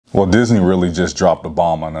Well, Disney really just dropped a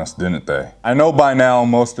bomb on us, didn't they? I know by now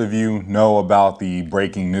most of you know about the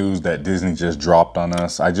breaking news that Disney just dropped on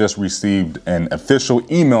us. I just received an official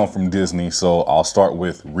email from Disney, so I'll start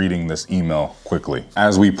with reading this email quickly.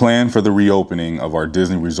 As we plan for the reopening of our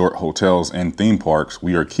Disney resort hotels and theme parks,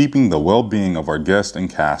 we are keeping the well-being of our guests and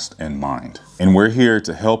cast in mind. And we're here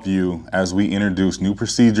to help you as we introduce new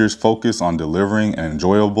procedures focused on delivering an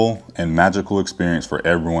enjoyable and magical experience for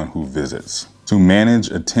everyone who visits. To manage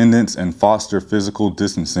attendance and foster physical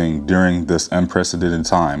distancing during this unprecedented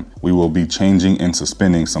time, we will be changing and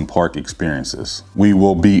suspending some park experiences. We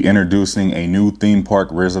will be introducing a new theme park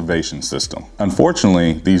reservation system.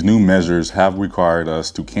 Unfortunately, these new measures have required us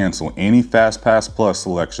to cancel any FastPass Plus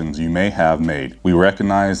selections you may have made. We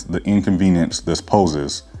recognize the inconvenience this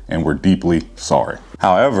poses, and we're deeply sorry.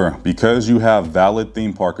 However, because you have valid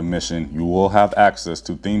theme park admission, you will have access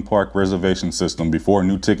to theme park reservation system before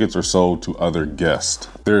new tickets are sold to other guests.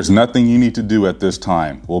 There's nothing you need to do at this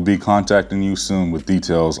time. We'll be contacting you soon with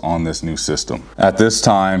details on this new system. At this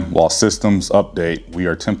time, while systems update, we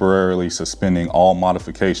are temporarily suspending all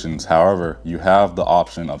modifications. However, you have the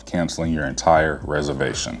option of canceling your entire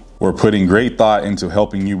reservation. We're putting great thought into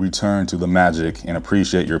helping you return to the magic and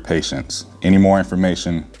appreciate your patience. Any more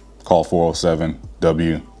information, call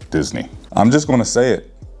 407-W-DISNEY. I'm just gonna say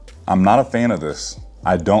it. I'm not a fan of this.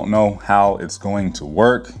 I don't know how it's going to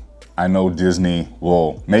work. I know Disney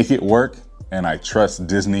will make it work, and I trust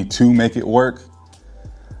Disney to make it work.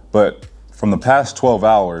 But from the past 12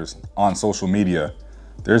 hours on social media,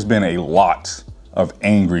 there's been a lot of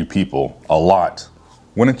angry people, a lot.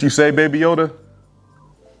 Wouldn't you say, Baby Yoda?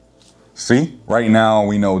 See, right now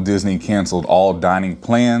we know Disney canceled all dining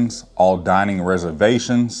plans, all dining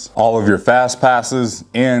reservations, all of your fast passes,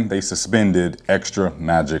 and they suspended extra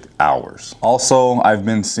magic hours. Also, I've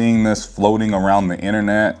been seeing this floating around the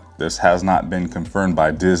internet. This has not been confirmed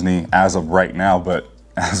by Disney as of right now, but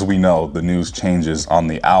as we know, the news changes on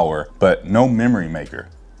the hour, but no memory maker.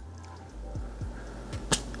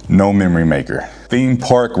 No memory maker. Theme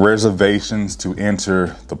park reservations to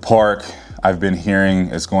enter the park. I've been hearing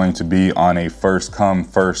it's going to be on a first come,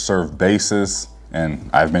 first served basis. And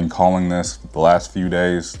I've been calling this the last few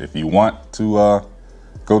days. If you want to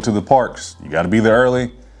go to the parks, you got to be there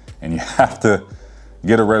early and you have to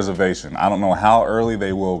get a reservation. I don't know how early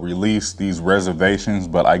they will release these reservations,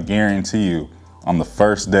 but I guarantee you on the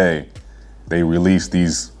first day they release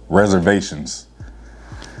these reservations,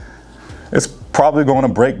 it's probably going to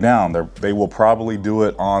break down. They will probably do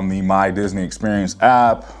it on the My Disney Experience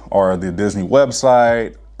app or the Disney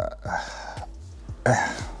website.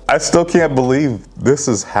 I still can't believe this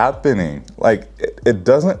is happening. Like, it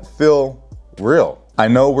doesn't feel real. I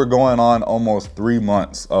know we're going on almost 3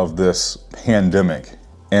 months of this pandemic,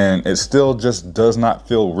 and it still just does not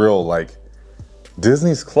feel real. Like,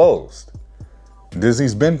 Disney's closed.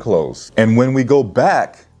 Disney's been closed. And when we go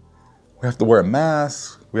back, we have to wear a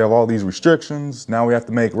mask. We have all these restrictions. Now we have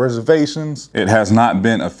to make reservations. It has not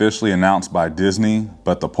been officially announced by Disney,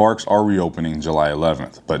 but the parks are reopening July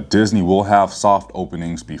 11th. But Disney will have soft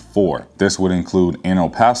openings before. This would include annual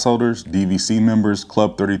pass holders, DVC members,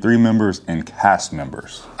 Club 33 members, and cast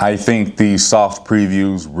members. I think these soft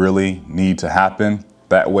previews really need to happen.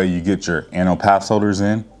 That way you get your annual pass holders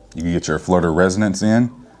in, you get your Florida residents in,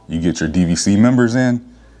 you get your DVC members in,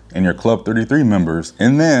 and your Club 33 members,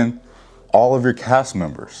 and then all of your cast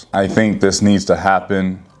members. I think this needs to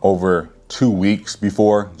happen over 2 weeks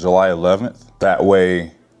before July 11th. That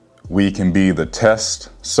way we can be the test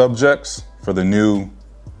subjects for the new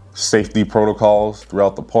safety protocols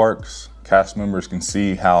throughout the parks. Cast members can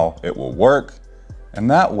see how it will work. And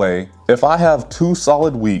that way, if I have 2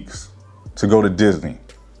 solid weeks to go to Disney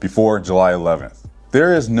before July 11th,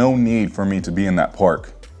 there is no need for me to be in that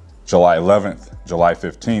park July 11th, July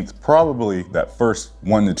 15th, probably that first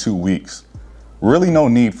 1 to 2 weeks. Really no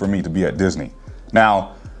need for me to be at Disney.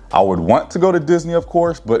 Now, I would want to go to Disney, of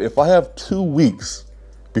course, but if I have 2 weeks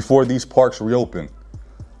before these parks reopen,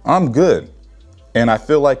 I'm good. And I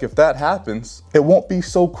feel like if that happens, it won't be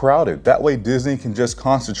so crowded. That way Disney can just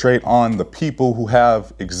concentrate on the people who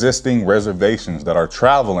have existing reservations that are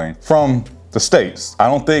traveling from the States. I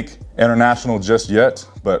don't think international just yet,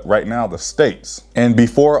 but right now the States. And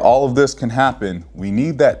before all of this can happen, we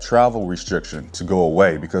need that travel restriction to go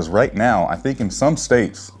away, because right now, I think in some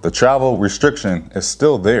states, the travel restriction is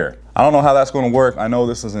still there. I don't know how that's going to work. I know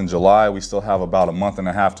this is in July. We still have about a month and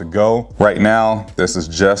a half to go. Right now, this is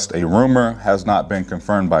just a rumor, has not been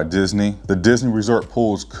confirmed by Disney. The Disney resort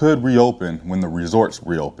pools could reopen when the resorts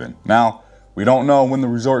reopen. Now, we don't know when the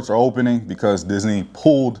resorts are opening because Disney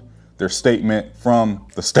pulled their statement from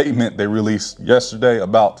the statement they released yesterday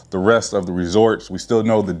about the rest of the resorts. We still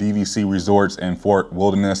know the DVC resorts in Fort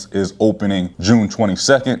Wilderness is opening June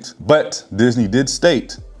 22nd, but Disney did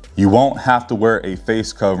state you won't have to wear a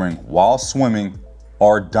face covering while swimming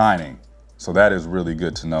or dining. So that is really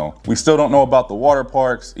good to know. We still don't know about the water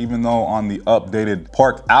parks, even though on the updated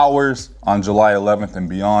park hours on July 11th and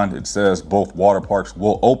beyond, it says both water parks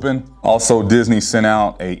will open. Also, Disney sent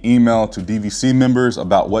out an email to DVC members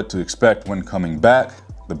about what to expect when coming back.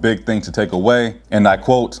 The big thing to take away, and I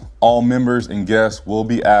quote, all members and guests will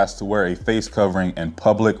be asked to wear a face covering in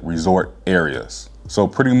public resort areas. So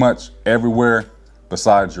pretty much everywhere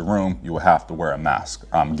besides your room, you will have to wear a mask,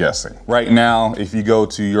 I'm guessing. Right now, if you go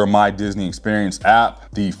to your My Disney Experience app,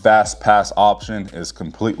 the Fast Pass option is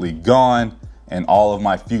completely gone, and all of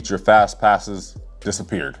my future Fast Passes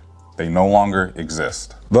disappeared. They no longer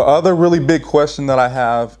exist. The other really big question that I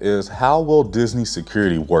have is, how will Disney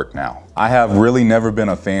security work now? I have really never been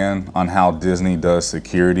a fan on how Disney does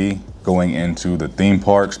security going into the theme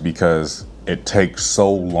parks because it takes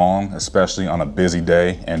so long, especially on a busy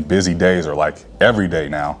day, and busy days are like every day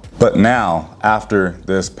now. But now, after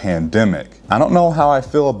this pandemic, I don't know how I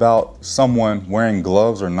feel about someone wearing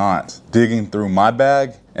gloves or not, digging through my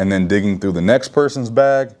bag and then digging through the next person's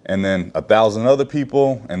bag, and then 1,000 other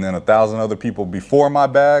people, and then 1,000 other people before my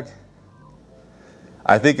bag.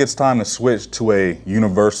 I think it's time to switch to a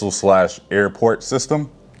universal/airport system.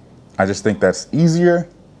 I just think that's easier.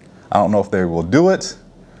 I don't know if they will do it.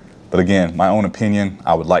 But again, my own opinion,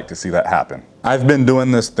 I would like to see that happen. I've been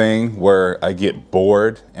doing this thing where I get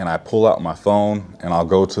bored and I pull out my phone and I'll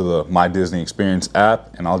go to the My Disney Experience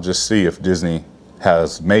app and I'll just see if Disney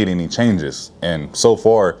has made any changes. And so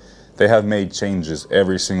far, they have made changes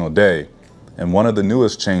every single day. And one of the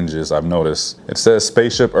newest changes I've noticed, it says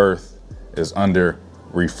Spaceship Earth is under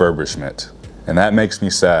refurbishment. And that makes me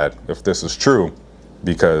sad if this is true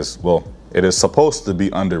because, well, it is supposed to be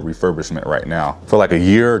under refurbishment right now for like a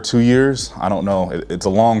year or 2 years. I don't know, it's a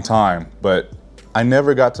long time, but I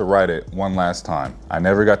never got to ride it one last time. I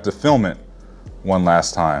never got to film it one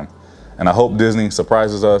last time. And I hope Disney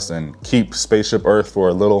surprises us and keeps Spaceship Earth for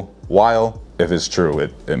a little while. If it's true,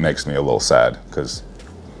 it makes me a little sad because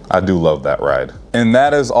I do love that ride. And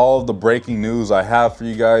that is all of the breaking news I have for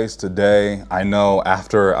you guys today. I know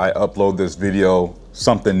after I upload this video,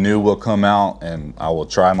 something new will come out and I will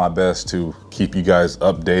try my best to keep you guys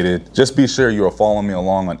updated. Just be sure you are following me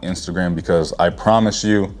along on Instagram because I promise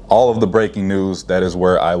you all of the breaking news, that is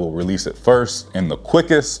where I will release it first and the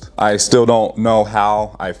quickest. I still don't know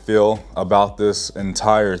how I feel about this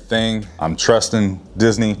entire thing. I'm trusting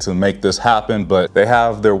Disney to make this happen, but they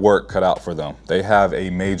have their work cut out for them. They have a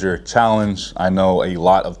major challenge. I know a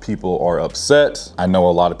lot of people are upset. I know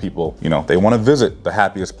a lot of people, you know, they want to visit the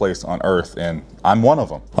happiest place on earth, and I'm one of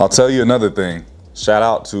them. I'll tell you another thing. Shout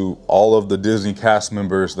out to all of the Disney cast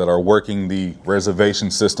members that are working the reservation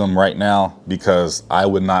system right now because I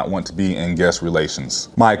would not want to be in guest relations.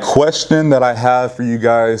 My question that I have for you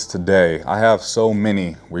guys today, I have so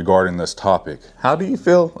many regarding this topic. How do you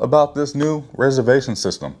feel about this new reservation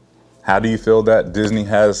system? How do you feel that Disney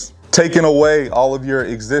has taken away all of your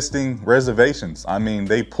existing reservations? I mean,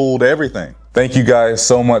 they pulled everything. Thank you guys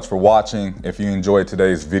so much for watching. If you enjoyed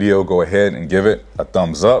today's video, go ahead and give it a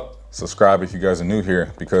thumbs up. Subscribe if you guys are new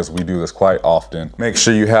here because we do this quite often. Make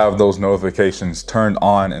sure you have those notifications turned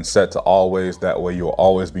on and set to always. That way you'll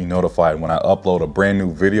always be notified when I upload a brand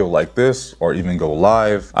new video like this or even go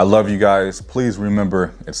live. I love you guys. Please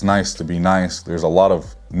remember, it's nice to be nice. There's a lot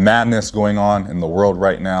of madness going on in the world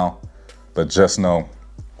right now, but just know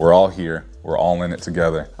we're all here. We're all in it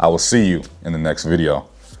together. I will see you in the next video.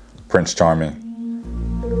 Prince Charming.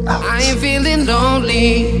 Out. I ain't feeling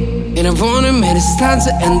lonely, and I wanna admit it's time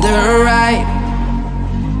to end the ride.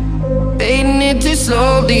 Fading it too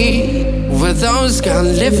slowly, were those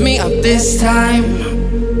gonna lift me up this time?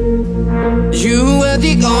 You were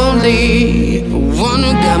the only one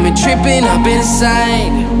who got me tripping up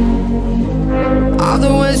inside. All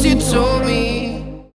the words you told me